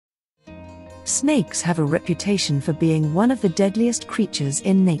Snakes have a reputation for being one of the deadliest creatures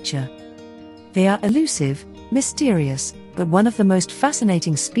in nature. They are elusive, mysterious, but one of the most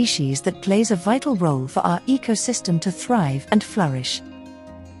fascinating species that plays a vital role for our ecosystem to thrive and flourish.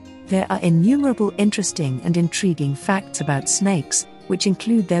 There are innumerable interesting and intriguing facts about snakes, which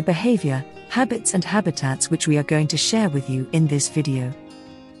include their behavior, habits and habitats, which we are going to share with you in this video.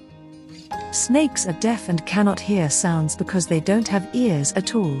 Snakes are deaf and cannot hear sounds because they don't have ears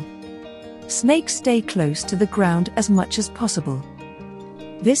at all. Snakes stay close to the ground as much as possible.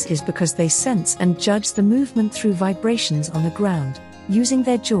 This is because they sense and judge the movement through vibrations on the ground, using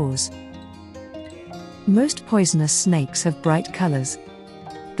their jaws. Most poisonous snakes have bright colors.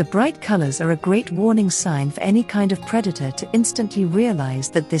 The bright colors are a great warning sign for any kind of predator to instantly realize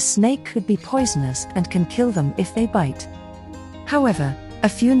that this snake could be poisonous and can kill them if they bite. However, a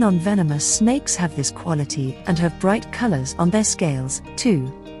few non-venomous snakes have this quality and have bright colors on their scales,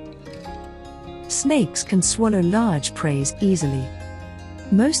 too. Snakes can swallow large prey easily.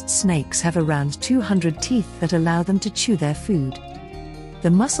 Most snakes have around 200 teeth that allow them to chew their food.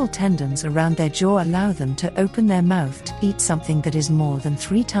 The muscle tendons around their jaw allow them to open their mouth to eat something that is more than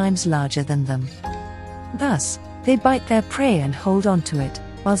 3 times larger than them. Thus, they bite their prey and hold onto it,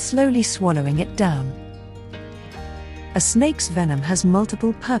 while slowly swallowing it down. A snake's venom has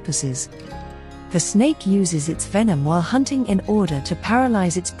multiple purposes. The snake uses its venom while hunting in order to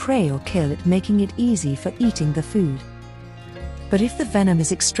paralyze its prey or kill it, making it easy for eating the food. But if the venom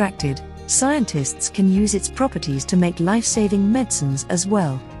is extracted, scientists can use its properties to make life-saving medicines as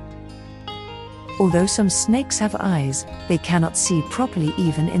well. Although some snakes have eyes, they cannot see properly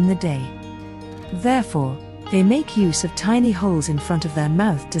even in the day. Therefore, they make use of tiny holes in front of their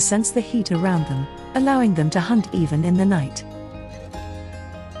mouth to sense the heat around them, allowing them to hunt even in the night.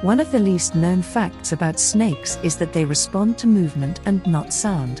 One of the least known facts about snakes is that they respond to movement and not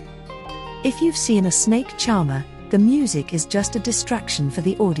sound. If you've seen a snake charmer, the music is just a distraction for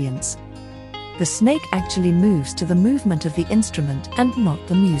the audience. The snake actually moves to the movement of the instrument and not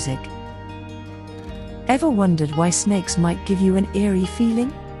the music. Ever wondered why snakes might give you an eerie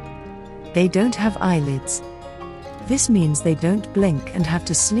feeling? They don't have eyelids. This means they don't blink and have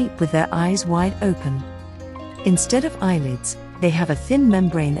to sleep with their eyes wide open. Instead of eyelids, they have a thin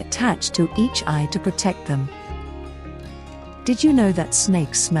membrane attached to each eye to protect them. Did you know that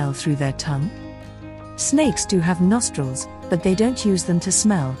snakes smell through their tongue? Snakes do have nostrils, but they don't use them to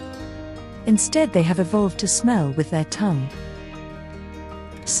smell. Instead, they have evolved to smell with their tongue.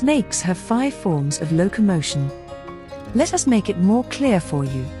 Snakes have 5 forms of locomotion. Let us make it more clear for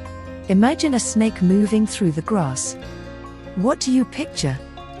you. Imagine a snake moving through the grass. What do you picture?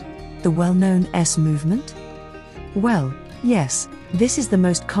 The well-known S movement? Well, yes, this is the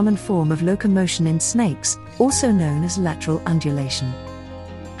most common form of locomotion in snakes, also known as lateral undulation.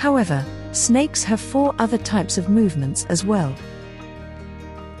 However, snakes have 4 other types of movements as well.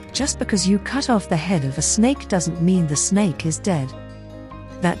 Just because you cut off the head of a snake doesn't mean the snake is dead.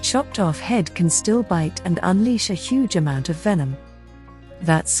 That chopped off head can still bite and unleash a huge amount of venom.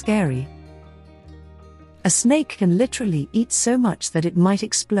 That's scary. A snake can literally eat so much that it might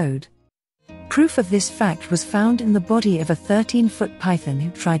explode. Proof of this fact was found in the body of a 13-foot python who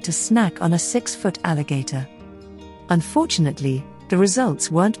tried to snack on a 6-foot alligator. Unfortunately, the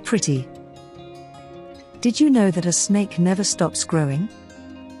results weren't pretty. Did you know that a snake never stops growing?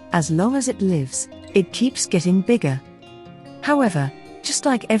 As long as it lives, it keeps getting bigger. However, just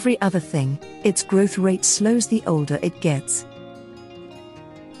like every other thing, its growth rate slows the older it gets.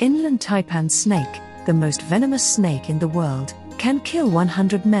 Inland taipan snake, the most venomous snake in the world, can kill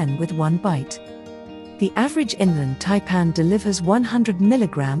 100 men with one bite. The average inland taipan delivers 100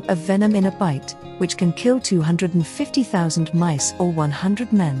 mg of venom in a bite, which can kill 250,000 mice or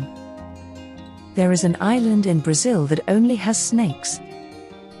 100 men. There is an island in Brazil that only has snakes.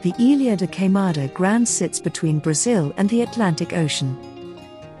 The Ilha de Queimada Grande sits between Brazil and the Atlantic Ocean.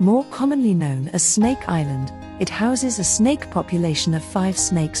 More commonly known as Snake Island, it houses a snake population of 5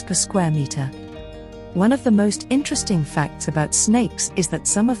 snakes per square meter. One of the most interesting facts about snakes is that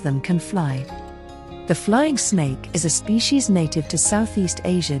some of them can fly. The flying snake is a species native to Southeast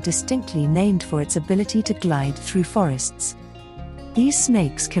Asia, distinctly named for its ability to glide through forests. These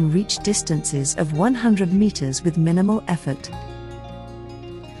snakes can reach distances of 100 meters with minimal effort.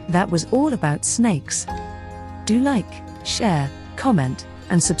 That was all about snakes. Do like, share, comment,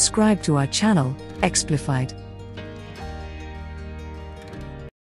 and subscribe to our channel, Explified.